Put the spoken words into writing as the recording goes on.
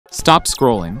Stop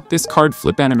scrolling. This card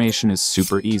flip animation is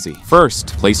super easy. First,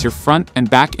 place your front and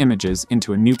back images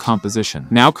into a new composition.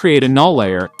 Now create a null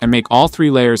layer and make all 3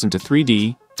 layers into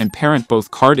 3D and parent both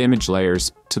card image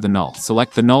layers to the null.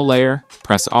 Select the null layer,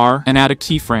 press R, and add a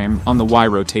keyframe on the Y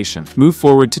rotation. Move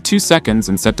forward to 2 seconds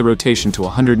and set the rotation to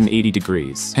 180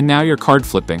 degrees. And now you're card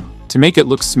flipping. To make it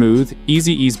look smooth,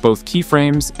 ease both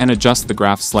keyframes and adjust the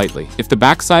graph slightly. If the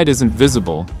backside isn't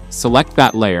visible, select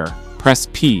that layer, press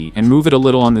P, and move it a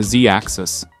little on the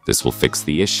Z-axis. This will fix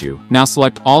the issue. Now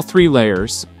select all 3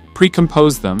 layers,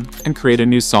 pre-compose them, and create a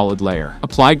new solid layer.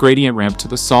 Apply gradient ramp to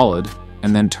the solid,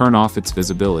 and then turn off its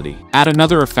visibility. Add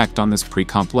another effect on this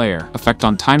pre-comp layer, effect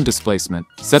on time displacement.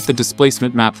 Set the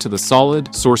displacement map to the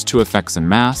solid, source to effects and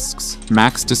masks,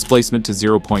 max displacement to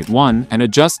 0.1, and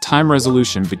adjust time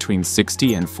resolution between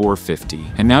 60 and 450.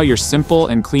 And now your simple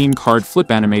and clean card flip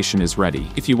animation is ready.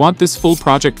 If you want this full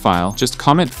project file, just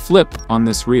comment flip on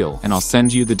this reel, and I'll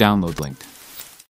send you the download link.